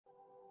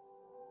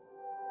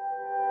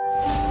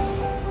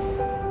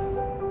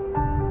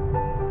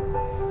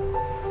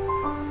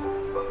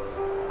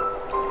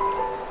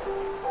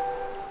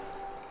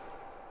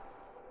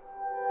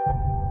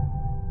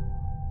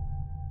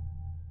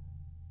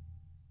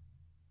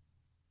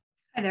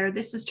Hi there,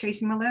 this is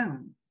Tracy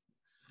Malone.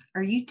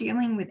 Are you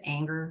dealing with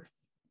anger?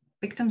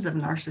 Victims of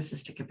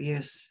narcissistic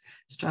abuse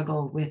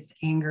struggle with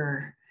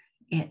anger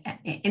in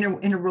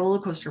a roller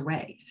coaster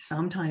way.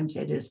 Sometimes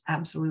it is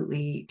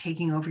absolutely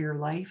taking over your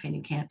life and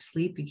you can't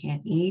sleep, you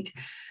can't eat.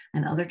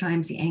 And other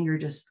times the anger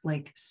just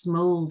like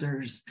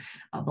smolders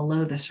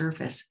below the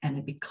surface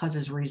and it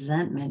causes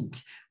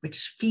resentment,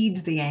 which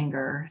feeds the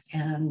anger.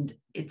 And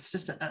it's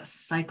just a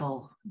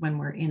cycle when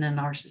we're in a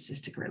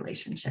narcissistic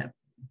relationship.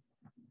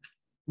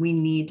 We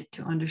need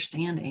to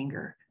understand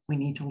anger. We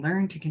need to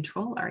learn to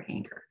control our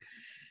anger.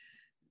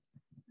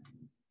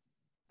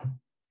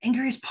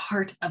 Anger is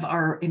part of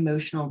our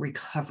emotional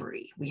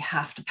recovery. We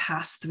have to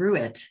pass through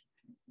it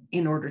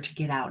in order to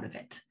get out of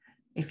it.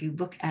 If you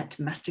look at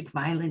domestic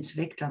violence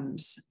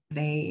victims,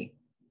 they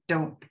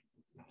don't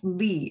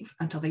leave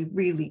until they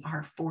really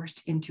are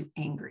forced into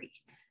angry.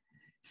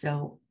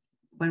 So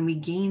when we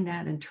gain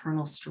that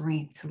internal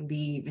strength to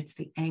leave, it's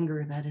the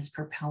anger that is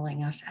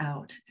propelling us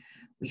out.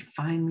 We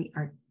finally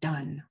are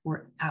done.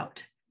 We're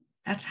out.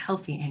 That's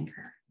healthy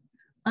anger.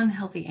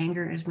 Unhealthy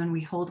anger is when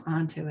we hold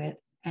on to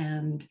it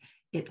and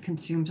it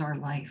consumes our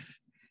life.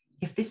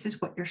 If this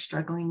is what you're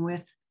struggling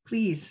with,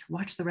 please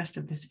watch the rest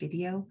of this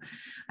video.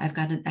 I've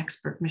got an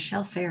expert,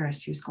 Michelle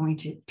Ferris, who's going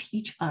to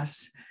teach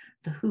us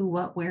the who,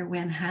 what, where,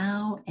 when,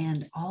 how,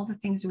 and all the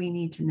things we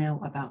need to know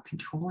about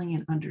controlling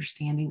and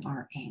understanding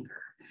our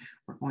anger.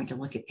 We're going to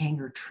look at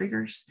anger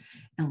triggers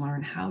and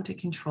learn how to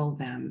control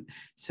them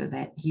so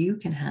that you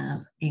can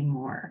have a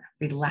more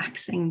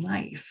relaxing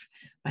life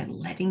by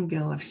letting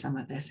go of some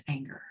of this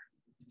anger.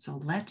 So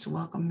let's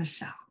welcome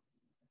Michelle.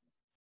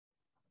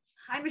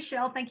 Hi,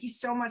 Michelle. Thank you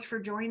so much for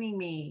joining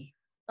me.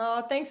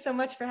 Oh, thanks so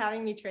much for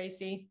having me,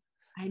 Tracy.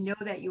 I know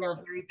that you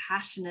are very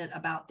passionate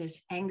about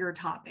this anger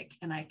topic,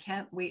 and I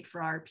can't wait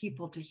for our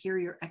people to hear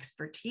your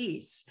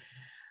expertise.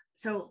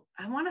 So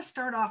I want to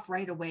start off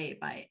right away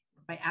by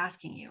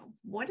asking you,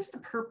 what is the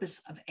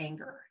purpose of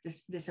anger,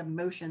 this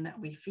emotion that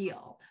we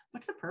feel?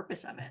 What's the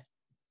purpose of it?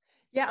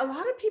 Yeah, a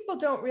lot of people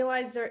don't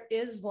realize there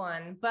is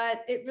one,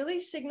 but it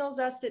really signals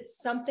us that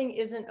something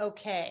isn't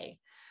okay.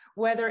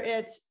 Whether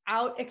it's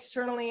out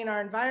externally in our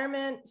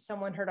environment,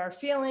 someone hurt our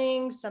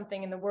feelings,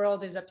 something in the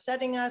world is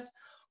upsetting us,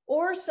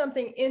 or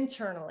something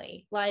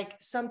internally, like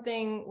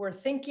something we're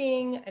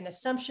thinking, an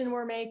assumption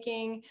we're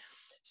making.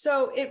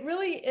 So it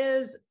really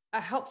is a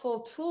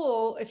helpful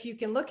tool if you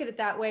can look at it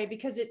that way,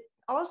 because it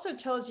also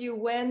tells you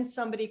when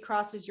somebody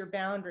crosses your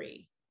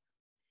boundary.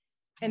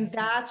 And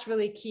that's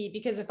really key,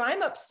 because if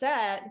I'm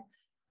upset,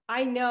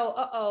 I know,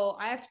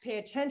 I have to pay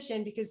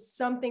attention because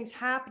something's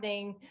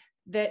happening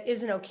that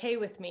isn't okay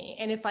with me.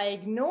 And if I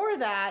ignore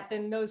that,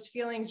 then those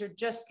feelings are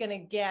just going to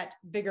get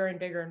bigger and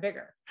bigger and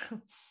bigger.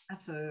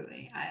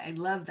 Absolutely. I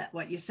love that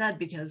what you said,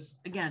 because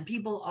again,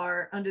 people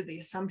are under the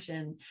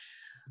assumption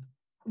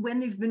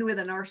when they've been with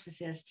a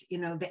narcissist,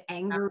 the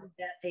anger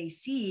that they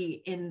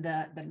see in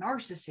the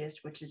narcissist,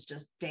 which is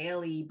just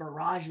daily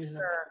barrages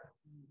of,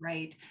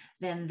 right?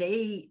 Then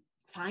they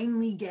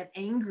finally get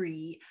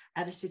angry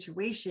at a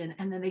situation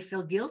and then they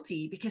feel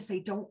guilty because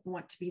they don't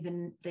want to be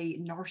the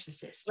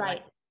narcissist.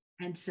 Right.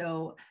 And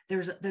so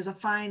there's a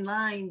fine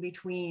line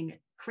between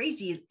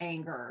crazy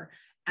anger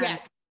and,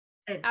 yes,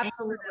 and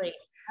absolutely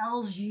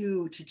tells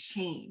you to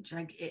change.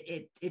 Like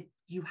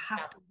you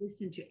have to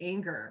listen to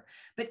anger,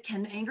 but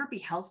can anger be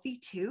healthy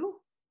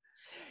too?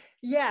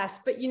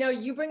 Yes, but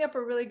you bring up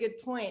a really good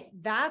point.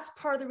 That's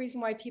part of the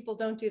reason why people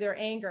don't do their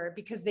anger,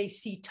 because they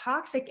see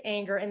toxic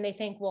anger and they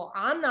think, well,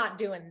 I'm not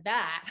doing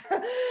that.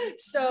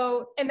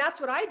 And that's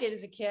what I did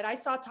as a kid. I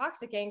saw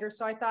toxic anger.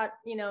 So I thought,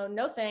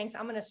 no thanks,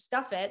 I'm going to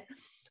stuff it.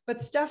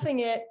 But stuffing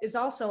it is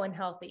also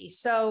unhealthy.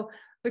 So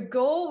the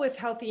goal with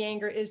healthy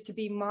anger is to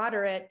be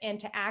moderate and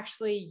to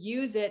actually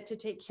use it to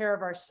take care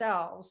of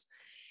ourselves.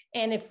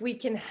 And if we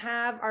can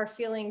have our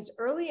feelings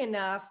early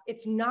enough,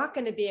 it's not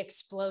going to be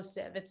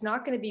explosive. It's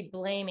not going to be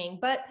blaming,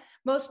 but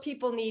most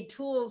people need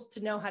tools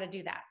to know how to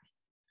do that.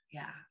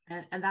 Yeah.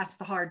 And that's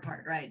the hard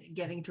part, right?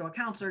 Getting to a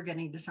counselor,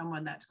 getting to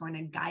someone that's going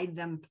to guide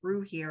them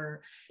through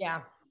here. Yeah.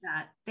 So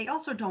that they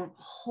also don't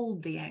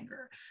hold the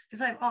anger,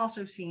 because I've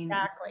also seen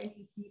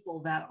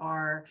people that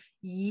are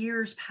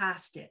years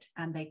past it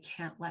and they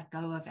can't let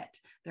go of it.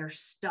 They're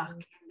stuck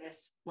in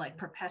this like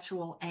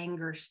perpetual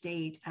anger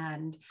state,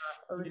 and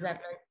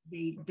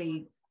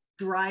they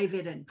drive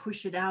it and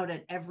push it out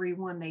at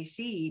everyone they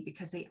see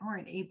because they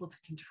aren't able to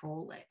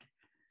control it.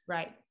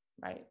 Right.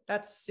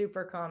 That's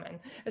super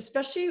common,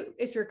 especially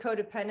if you're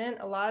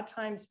codependent. A lot of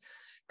times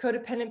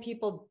codependent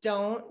people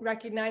don't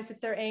recognize that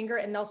they're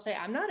angry, and they'll say,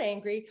 I'm not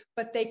angry,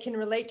 but they can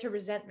relate to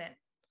resentment.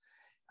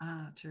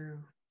 True.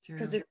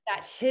 Because it's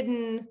that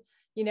hidden,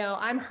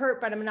 I'm hurt,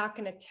 but I'm not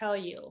going to tell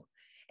you.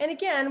 And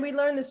again, we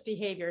learn this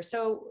behavior.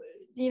 So,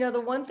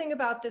 the one thing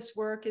about this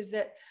work is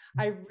that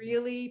I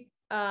really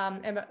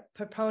am a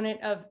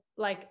proponent of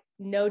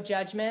no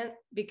judgment,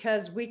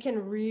 because we can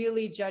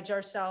really judge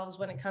ourselves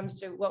when it comes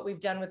to what we've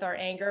done with our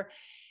anger.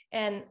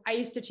 And I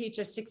used to teach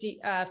a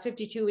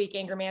 52-week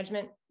anger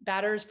management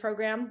batters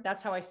program.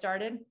 That's how I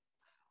started.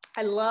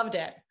 I loved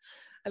it.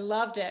 I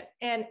loved it.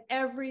 And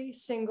every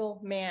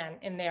single man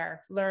in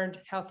there learned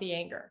unhealthy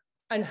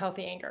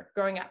anger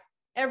growing up,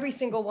 every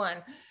single one.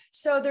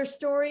 So their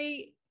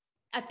story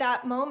at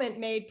that moment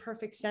made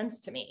perfect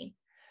sense to me.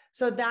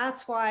 So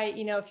that's why,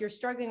 if you're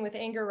struggling with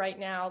anger right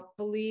now,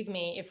 believe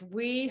me, if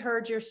we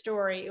heard your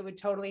story, it would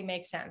totally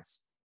make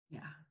sense.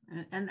 Yeah.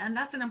 And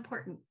that's an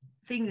important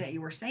thing that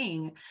you were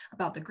saying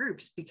about the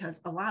groups,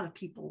 because a lot of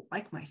people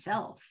like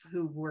myself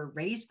who were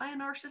raised by a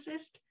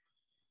narcissist,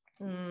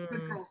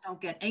 good girls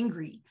don't get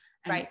angry,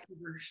 and right.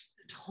 we're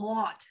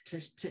taught to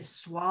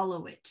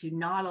swallow it, to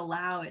not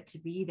allow it to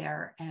be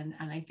there. And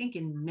I think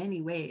in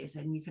many ways,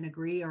 and you can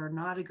agree or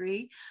not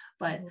agree,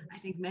 but I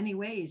think many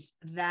ways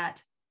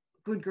that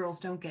good girls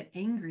don't get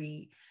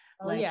angry,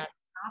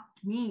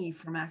 stopped me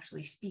from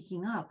actually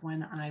speaking up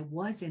when I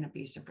was in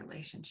abusive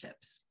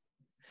relationships.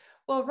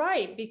 Well,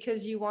 right,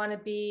 because you want to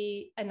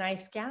be a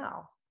nice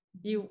gal.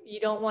 You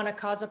don't want to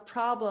cause a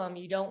problem.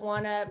 You don't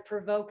want to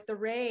provoke the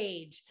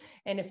rage.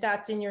 And if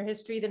that's in your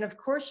history, then of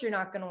course you're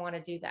not going to want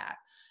to do that.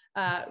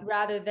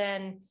 Rather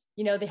than,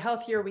 the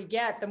healthier we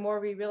get, the more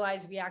we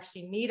realize we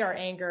actually need our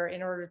anger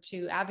in order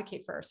to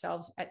advocate for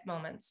ourselves at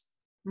moments.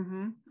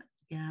 Mm-hmm.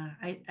 Yeah,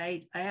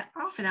 I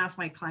often ask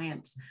my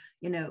clients,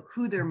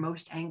 who they're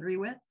most angry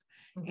with.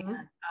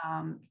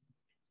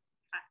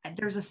 And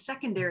there's a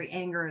secondary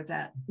anger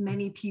that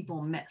many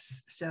people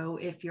miss. So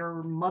if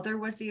your mother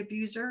was the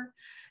abuser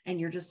and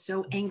you're just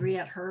so angry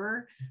at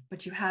her,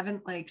 but you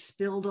haven't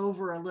spilled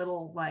over a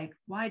little,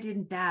 why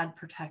didn't dad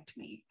protect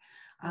me?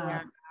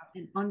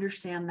 And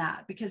understand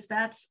that, because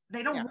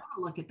they don't want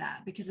to look at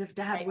that, because if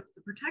dad was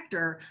the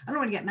protector, I don't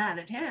want to get mad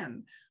at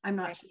him. I'm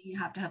not saying you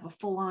have to have a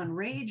full-on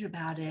rage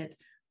about it,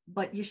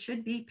 but you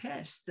should be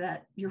pissed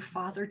that your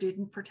father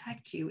didn't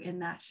protect you in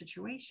that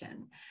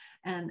situation.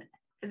 And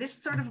this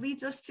sort of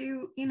leads us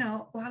to,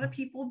 a lot of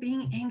people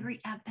being angry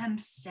at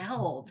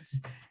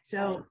themselves.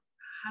 So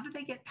how do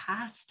they get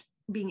past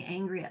being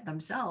angry at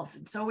themselves?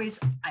 It's always,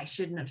 I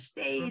shouldn't have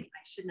stayed.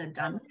 I shouldn't have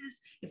done this.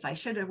 If I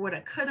should have, would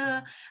have, could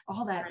have.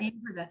 All that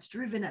anger that's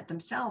driven at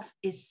themselves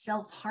is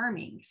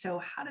self-harming. So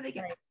how do they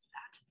get past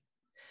that?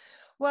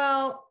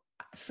 Well,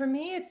 for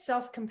me, it's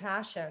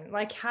self-compassion.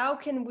 How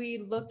can we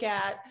look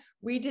at,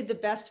 we did the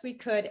best we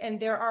could, and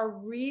there are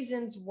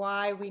reasons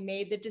why we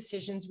made the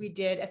decisions we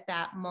did at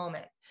that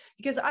moment.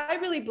 Because I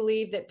really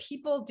believe that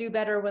people do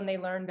better when they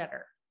learn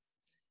better.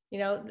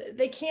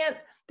 They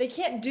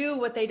can't do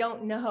what they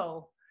don't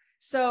know.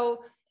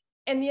 So,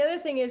 and the other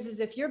thing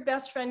is if your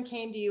best friend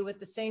came to you with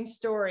the same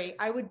story,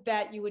 I would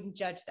bet you wouldn't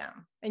judge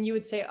them. And you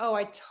would say, oh,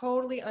 I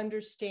totally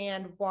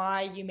understand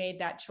why you made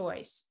that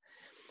choice.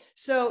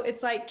 So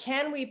it's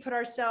can we put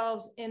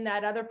ourselves in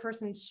that other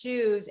person's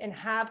shoes and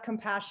have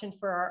compassion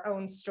for our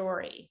own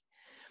story?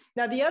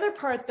 Now, the other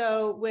part,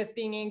 though, with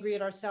being angry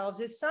at ourselves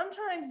is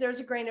sometimes there's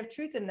a grain of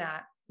truth in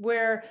that,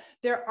 where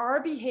there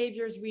are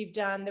behaviors we've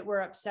done that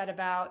we're upset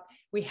about,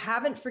 we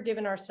haven't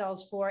forgiven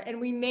ourselves for,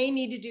 and we may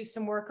need to do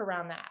some work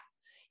around that.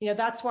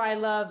 That's why I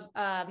love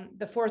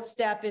the 4th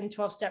step in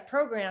 12-step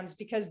programs,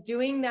 because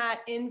doing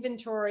that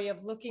inventory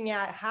of looking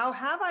at how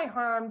have I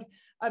harmed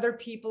other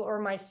people or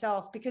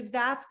myself, because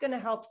that's going to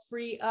help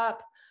free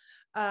up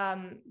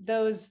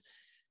those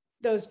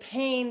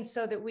pains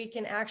so that we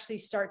can actually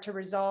start to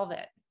resolve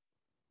it.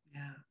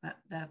 Yeah,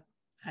 that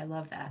I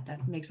love that.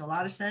 That makes a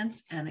lot of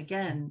sense. And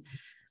again,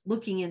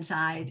 looking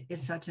inside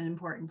is such an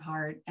important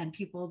part, and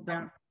people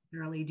don't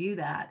really do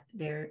that.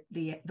 They're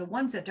the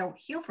ones that don't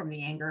heal from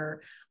the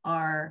anger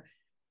are,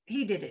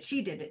 he did it,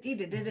 she did it, he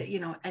did it,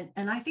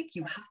 and I think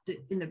you have to,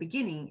 in the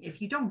beginning,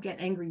 if you don't get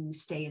angry, you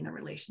stay in the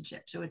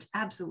relationship. So it's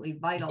absolutely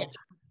vital to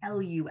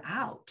propel you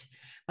out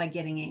by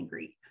getting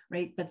angry.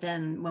 Right. But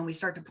then when we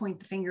start to point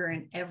the finger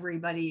and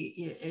everybody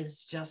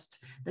is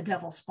just the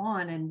devil's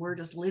spawn, and we're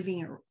just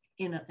living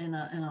in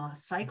a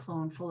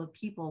cyclone full of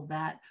people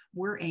that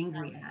we're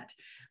angry at,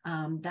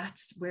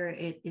 that's where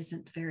it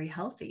isn't very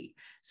healthy.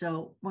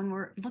 So when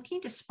we're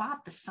looking to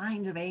spot the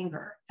signs of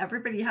anger,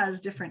 everybody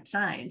has different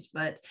signs,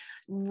 but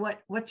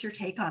what's your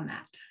take on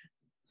that?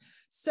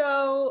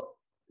 So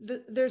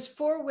there's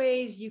 4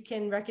 ways you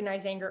can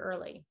recognize anger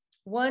early.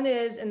 One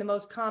is, and the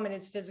most common,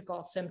 is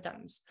physical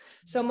symptoms.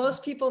 So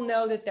most people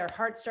know that their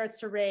heart starts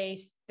to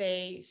race,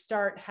 they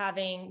start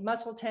having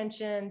muscle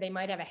tension, they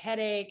might have a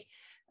headache,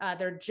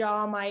 their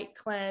jaw might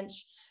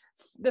clench.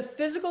 The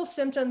physical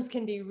symptoms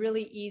can be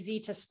really easy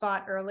to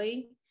spot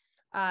early.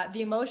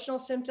 The emotional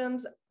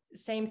symptoms,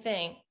 same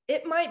thing.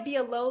 It might be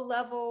a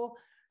low-level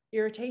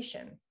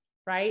irritation,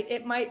 right?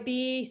 It might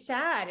be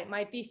sad. It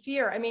might be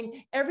fear. I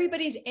mean,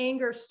 everybody's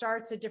anger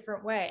starts a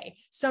different way.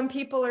 Some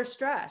people are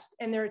stressed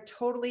and they're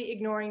totally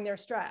ignoring their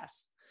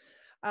stress.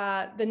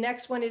 The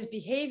next one is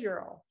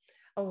behavioral.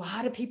 A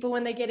lot of people,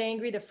 when they get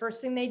angry, the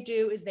first thing they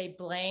do is they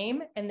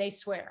blame and they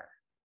swear.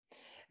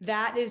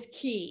 That is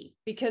key,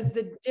 because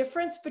the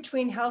difference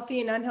between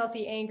healthy and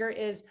unhealthy anger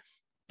is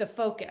the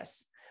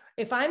focus.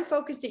 If I'm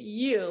focused at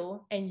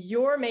you and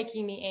you're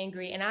making me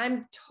angry and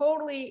I'm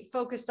totally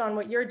focused on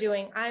what you're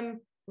doing, I'm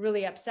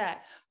really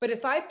upset. But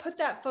if I put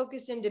that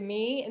focus into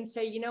me and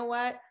say, you know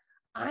what,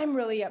 I'm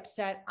really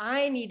upset.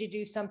 I need to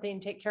do something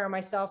to take care of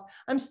myself.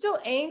 I'm still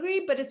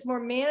angry, but it's more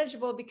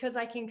manageable because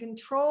I can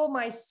control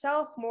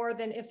myself more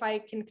than if I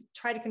can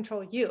try to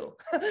control you,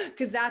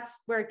 because that's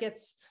where it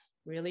gets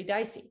really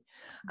dicey.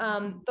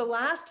 The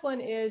last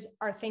one is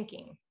our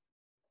thinking.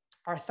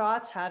 Our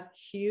thoughts have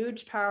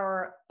huge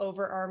power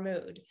over our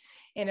mood.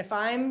 And if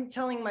I'm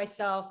telling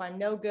myself I'm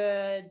no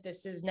good,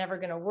 this is never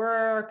going to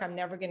work, I'm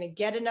never going to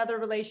get another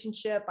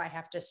relationship, I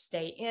have to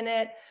stay in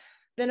it,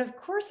 then of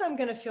course I'm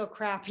going to feel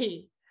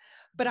crappy.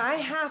 But I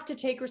have to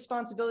take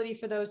responsibility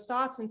for those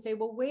thoughts and say,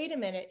 well, wait a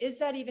minute, is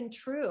that even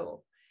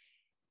true?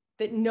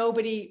 That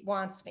nobody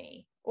wants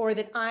me, or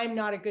that I'm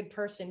not a good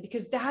person?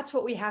 Because that's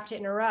what we have to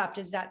interrupt,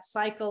 is that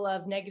cycle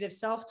of negative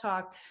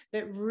self-talk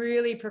that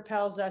really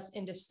propels us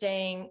into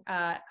staying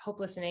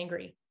hopeless and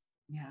angry.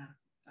 Yeah,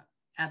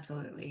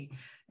 absolutely.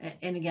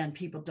 And again,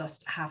 people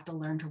just have to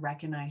learn to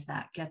recognize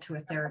that, get to a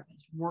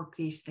therapist, work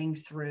these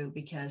things through,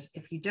 because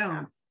if you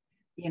don't,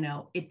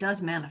 it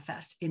does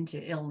manifest into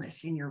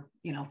illness in your,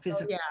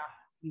 physical,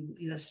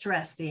 the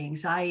stress, the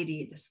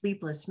anxiety, the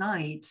sleepless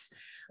nights,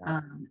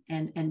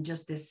 and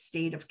just this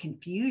state of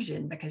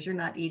confusion because you're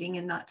not eating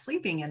and not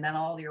sleeping, and then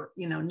all your,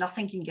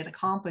 nothing can get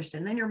accomplished,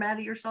 and then you're mad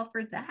at yourself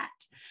for that.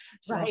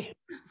 So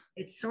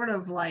it's sort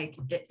of like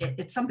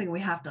it's something we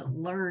have to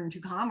learn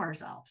to calm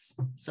ourselves.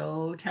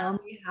 So tell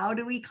me, how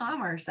do we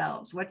calm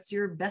ourselves? What's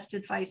your best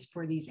advice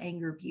for these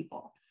anger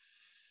people?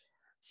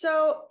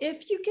 So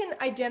if you can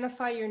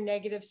identify your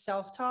negative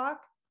self-talk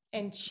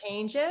and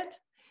change it,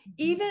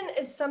 even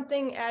as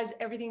something as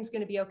everything's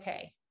going to be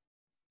okay,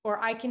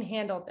 or I can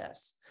handle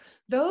this,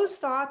 those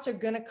thoughts are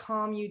going to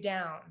calm you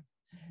down.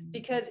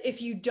 Because if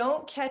you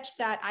don't catch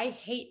that, I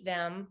hate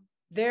them,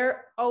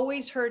 they're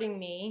always hurting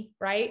me,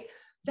 right?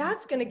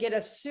 That's going to get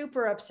us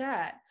super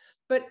upset.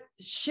 But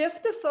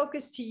shift the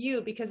focus to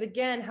you, because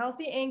again,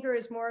 healthy anger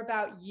is more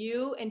about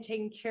you and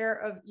taking care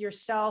of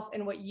yourself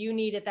and what you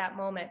need at that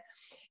moment.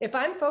 If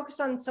I'm focused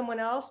on someone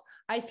else,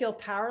 I feel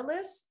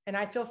powerless and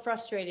I feel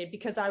frustrated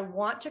because I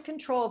want to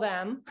control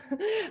them.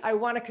 I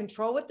want to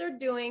control what they're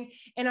doing,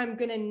 and I'm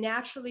going to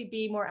naturally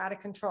be more out of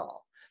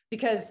control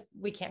because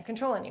we can't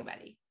control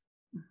anybody.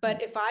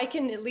 But if I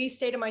can at least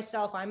say to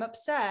myself, I'm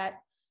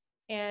upset,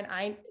 and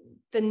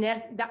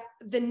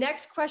the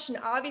next question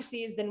obviously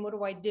is, then what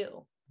do I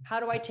do? How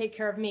do I take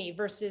care of me,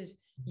 versus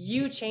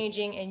you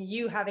changing and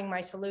you having my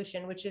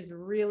solution, which is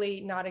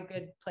really not a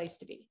good place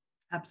to be.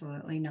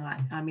 Absolutely not.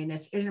 I mean,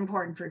 it's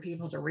important for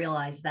people to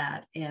realize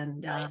that.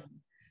 And,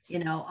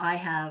 I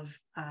have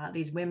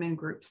these women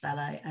groups that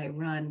I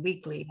run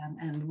weekly.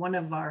 And one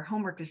of our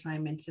homework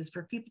assignments is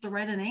for people to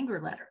write an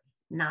anger letter,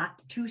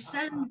 not to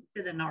send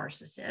to the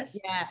narcissist,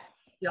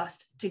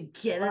 just to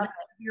get it out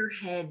of your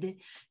head,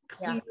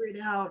 clear it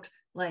out.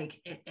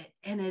 Like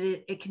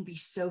it can be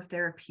so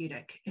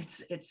therapeutic.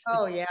 It's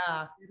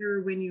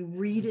better when you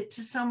read it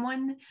to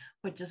someone,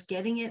 but just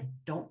getting it,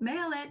 don't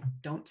mail it,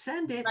 don't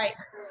send it,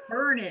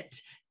 burn it.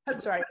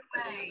 That's right.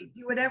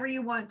 Do whatever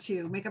you want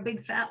to, make a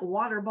big fat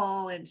water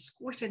ball and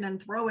squish it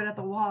and throw it at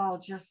the wall.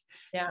 Just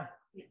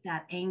get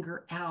that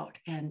anger out,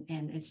 and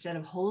instead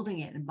of holding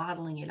it and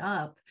bottling it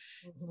up,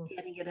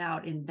 getting it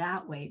out in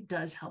that way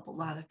does help a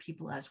lot of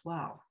people as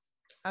well.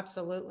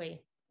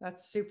 Absolutely.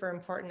 That's super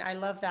important. I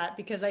love that,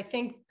 because I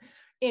think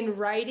in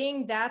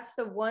writing, that's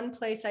the one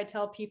place I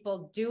tell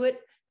people, do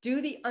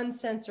the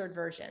uncensored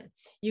version.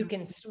 You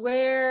can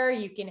swear,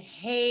 you can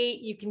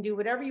hate, you can do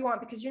whatever you want,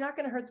 because you're not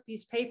going to hurt the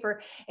piece of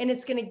paper, and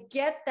it's going to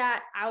get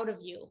that out of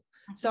you.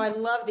 So I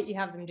love that you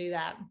have them do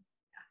that.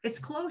 It's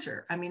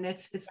closure. I mean,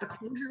 it's the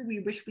closure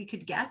we wish we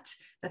could get,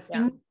 the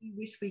thing we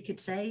wish we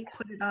could say,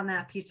 put it on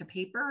that piece of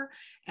paper,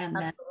 and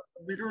then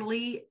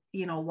literally,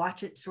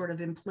 watch it sort of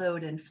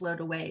implode and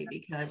float away,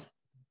 because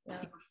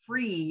you're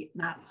free,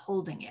 not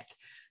holding it.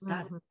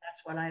 That's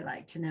what I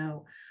like to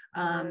know.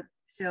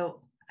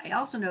 So I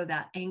also know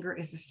that anger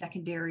is a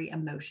secondary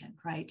emotion,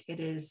 right? It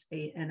is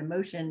an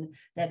emotion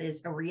that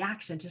is a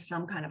reaction to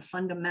some kind of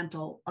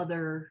fundamental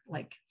other,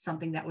 like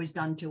something that was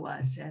done to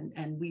us,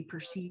 and we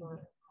perceive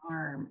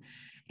harm.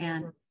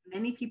 And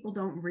many people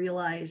don't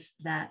realize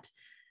that,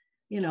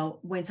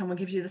 when someone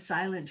gives you the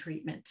silent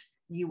treatment,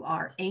 you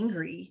are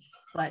angry,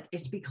 but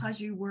it's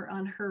because you were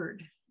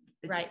unheard.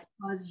 It's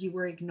because you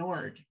were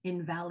ignored,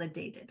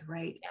 invalidated,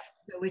 right?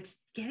 So it's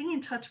getting in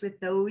touch with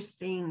those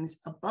things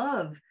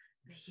above.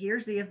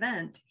 Here's the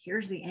event,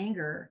 here's the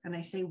anger. And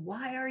I say,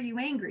 why are you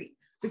angry?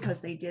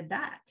 Because they did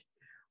that.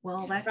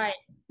 Well, that's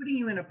putting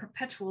you in a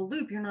perpetual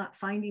loop. You're not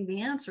finding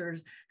the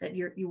answers, that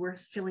you were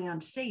feeling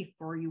unsafe,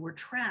 or you were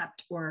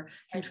trapped or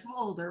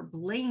controlled or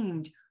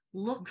blamed.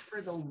 Look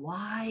for the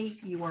why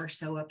you are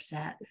so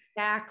upset.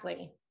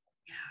 Exactly.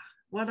 Yeah.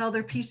 What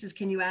other pieces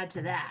can you add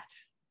to that?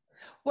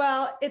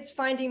 Well, it's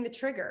finding the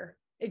trigger.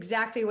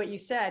 Exactly what you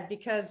said,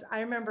 because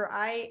I remember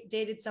I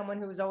dated someone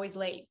who was always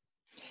late,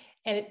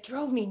 and it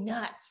drove me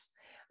nuts,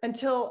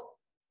 until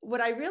what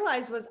I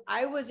realized was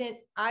I was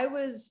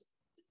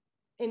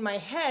in my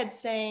head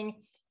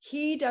saying,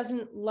 he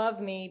doesn't love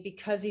me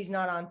because he's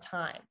not on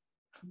time.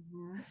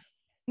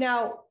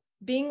 Now,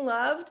 being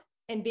loved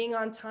and being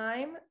on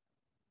time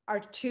are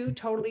two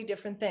totally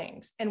different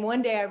things. And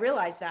one day I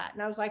realized that,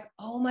 and I was like,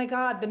 oh my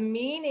God, the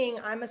meaning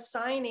I'm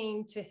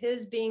assigning to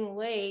his being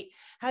late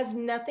has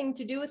nothing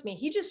to do with me.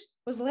 He just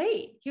was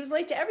late. He was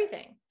late to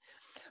everything.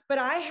 But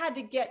I had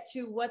to get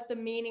to what the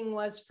meaning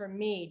was for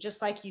me,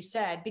 just like you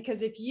said,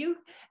 because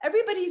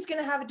everybody's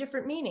going to have a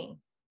different meaning.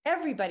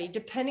 Everybody,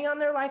 depending on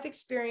their life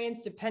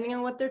experience, depending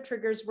on what their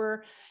triggers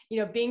were,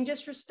 being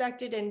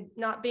disrespected and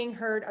not being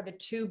heard are the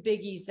two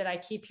biggies that I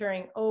keep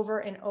hearing over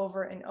and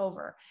over and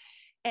over.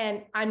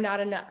 And I'm not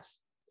enough.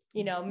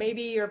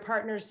 Maybe your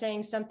partner's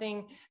saying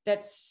something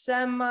that's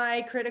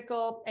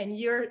semi-critical and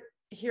you're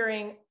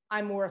hearing,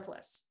 I'm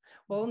worthless.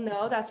 Well,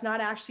 no, that's not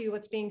actually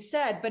what's being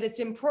said, but it's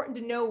important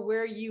to know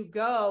where you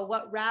go,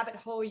 what rabbit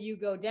hole you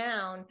go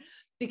down,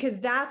 because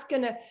that's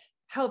going to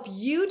help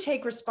you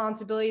take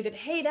responsibility that,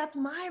 hey, that's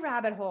my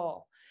rabbit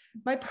hole.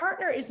 My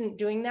partner isn't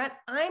doing that.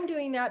 I'm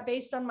doing that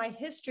based on my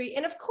history.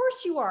 And of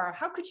course you are.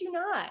 How could you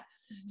not?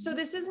 Mm-hmm. So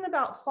this isn't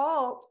about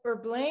fault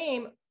or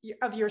blame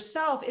of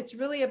yourself. It's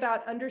really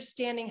about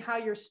understanding how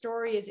your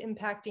story is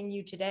impacting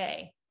you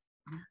today.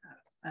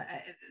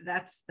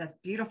 That's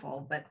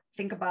beautiful. But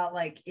think about,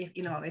 like,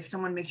 if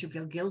someone makes you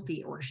feel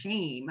guilty or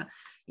shame,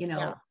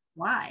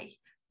 why?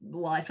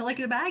 Well, I feel like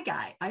the bad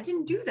guy. I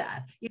didn't do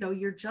that.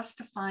 You're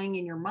justifying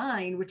in your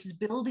mind, which is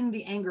building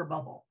the anger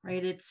bubble,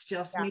 right? It's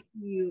just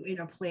making you in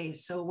a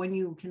place. So when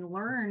you can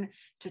learn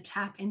to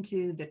tap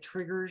into the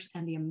triggers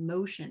and the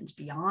emotions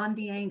beyond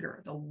the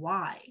anger, the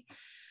why,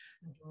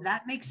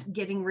 that makes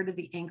getting rid of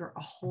the anger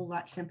a whole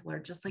lot simpler.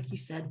 Just like you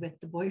said with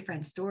the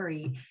boyfriend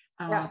story,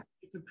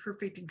 it's a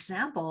perfect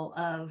example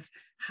of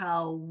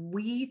how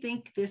we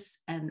think this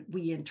and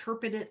we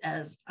interpret it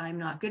as, I'm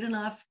not good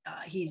enough.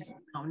 He's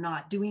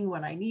not doing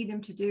what I need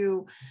him to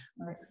do.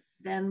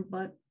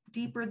 But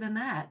deeper than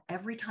that,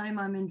 every time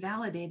I'm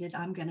invalidated,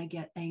 I'm going to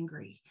get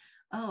angry.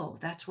 Oh,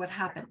 that's what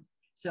happened.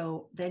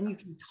 So then you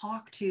can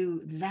talk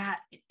to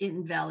that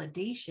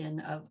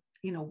invalidation of,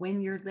 when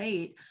you're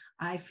late,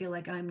 I feel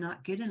like I'm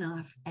not good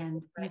enough,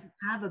 and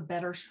have a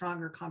better,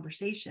 stronger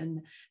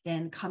conversation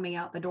than coming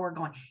out the door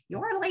going,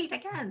 you're late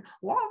again,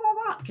 wah, wah,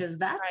 wah, because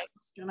that's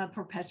going to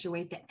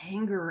perpetuate the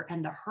anger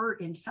and the hurt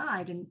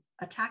inside, and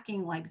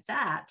attacking like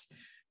that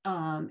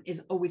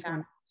is always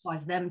going to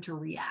cause them to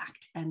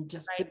react and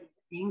just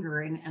anger,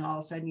 and all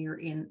of a sudden you're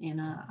in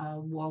a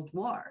world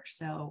war.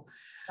 So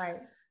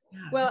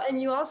well, and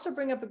you also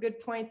bring up a good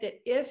point that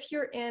if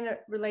you're in a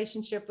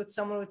relationship with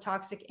someone with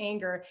toxic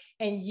anger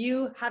and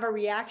you have a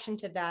reaction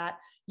to that,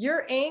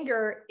 your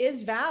anger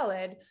is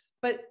valid,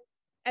 but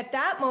at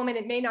that moment,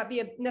 it may not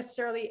be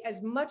necessarily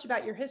as much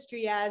about your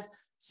history as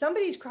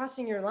somebody's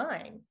crossing your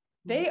line.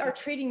 They are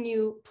treating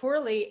you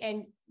poorly,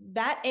 and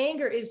that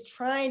anger is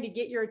trying to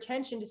get your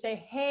attention to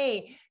say,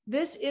 hey,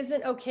 this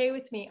isn't okay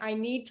with me. I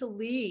need to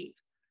leave.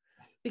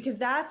 Because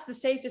that's the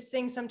safest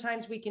thing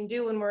sometimes we can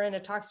do when we're in a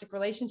toxic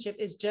relationship,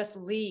 is just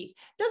leave.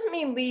 Doesn't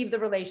mean leave the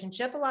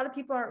relationship. A lot of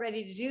people aren't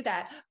ready to do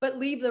that, but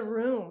leave the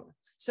room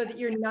so that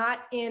you're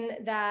not in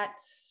that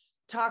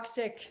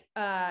toxic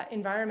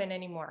environment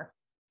anymore.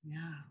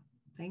 Yeah,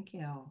 thank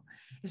you.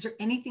 Is there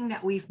anything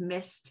that we've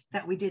missed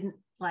that we didn't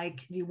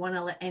like? Do you want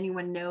to let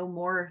anyone know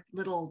more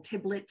little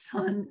tidbits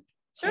on?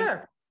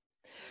 Sure.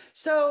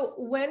 So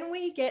when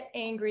we get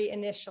angry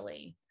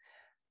initially,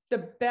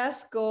 the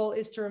best goal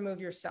is to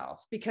remove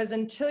yourself, because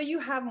until you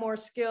have more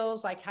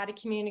skills like how to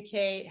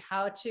communicate,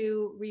 how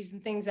to reason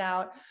things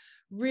out,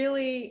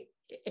 really,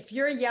 if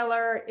you're a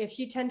yeller, if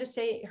you tend to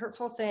say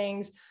hurtful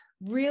things,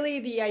 really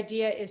the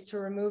idea is to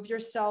remove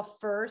yourself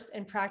first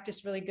and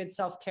practice really good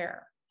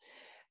self-care.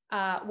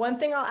 One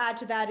thing I'll add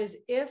to that is,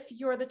 if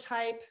you're the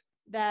type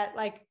that,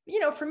 like,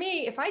 for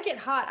me, if I get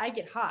hot, I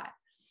get hot.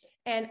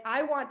 And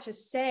I want to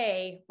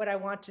say what I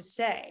want to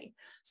say.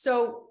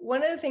 So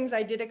one of the things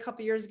I did a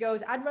couple of years ago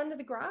is I'd run to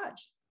the garage,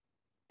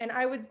 and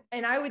I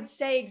would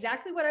say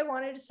exactly what I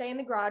wanted to say in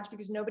the garage,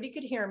 because nobody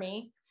could hear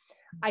me.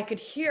 I could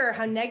hear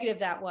how negative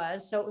that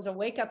was. So it was a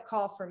wake-up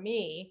call for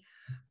me,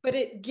 but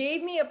it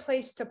gave me a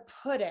place to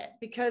put it,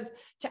 because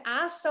to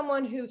ask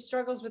someone who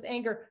struggles with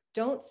anger,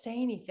 don't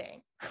say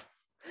anything,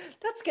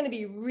 that's going to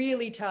be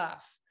really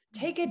tough.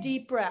 Take a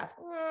deep breath.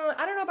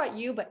 I don't know about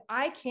you, but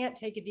I can't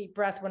take a deep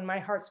breath when my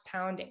heart's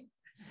pounding.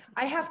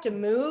 I have to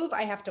move.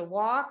 I have to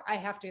walk. I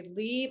have to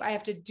leave. I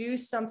have to do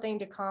something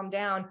to calm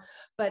down.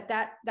 But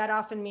that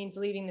often means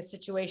leaving the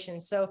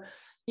situation. So,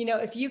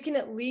 if you can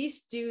at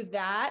least do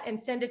that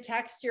and send a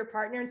text to your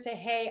partner and say,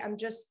 hey, I'm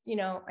just,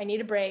 I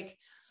need a break.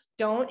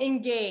 Don't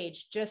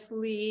engage, just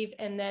leave,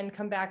 and then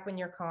come back when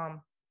you're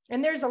calm.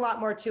 And there's a lot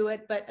more to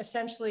it, but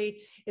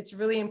essentially it's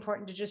really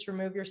important to just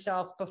remove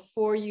yourself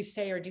before you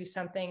say or do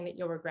something that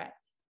you'll regret.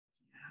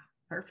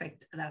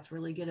 Perfect. That's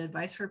really good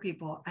advice for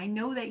people. I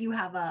know that you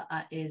have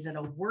is it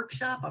a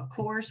workshop, a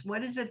course?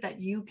 What is it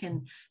that you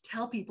can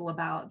tell people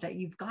about that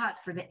you've got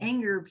for the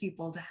anger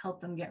people to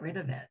help them get rid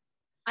of it?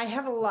 I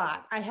have a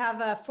lot. I have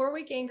a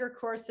 4-week anger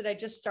course that I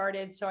just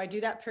started. So I do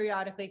that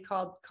periodically,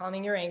 called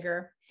Calming Your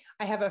Anger.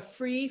 I have a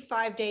free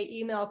 5-day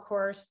email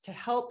course to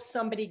help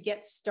somebody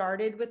get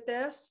started with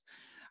this.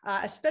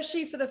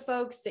 especially for the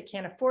folks that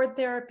can't afford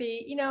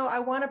therapy. You know, I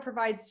want to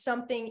provide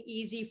something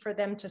easy for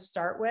them to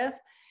start with.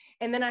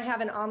 And then I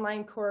have an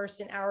online course,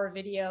 an hour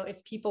video,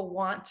 if people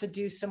want to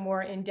do some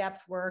more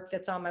in-depth work,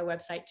 that's on my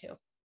website too.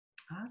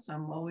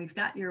 Awesome. Well, we've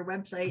got your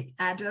website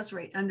address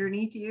right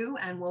underneath you,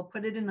 and we'll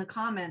put it in the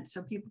comments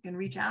so people can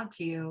reach out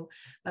to you.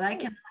 But I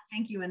cannot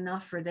thank you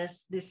enough for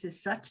this. This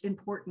is such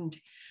important,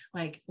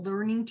 like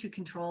learning to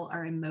control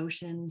our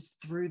emotions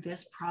through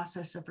this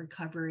process of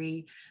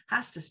recovery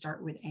has to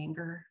start with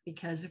anger,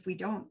 because if we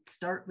don't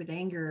start with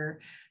anger,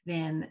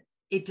 then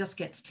it just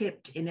gets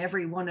tipped in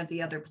every one of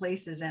the other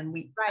places and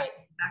we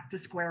back to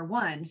square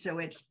one. So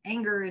it's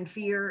anger and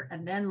fear,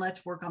 and then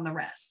let's work on the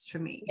rest for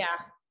me. Yeah.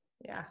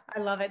 Yeah, I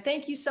love it.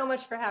 Thank you so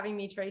much for having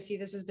me, Tracy.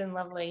 This has been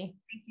lovely.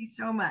 Thank you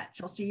so much.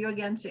 I'll see you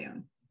again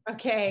soon.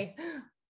 Okay.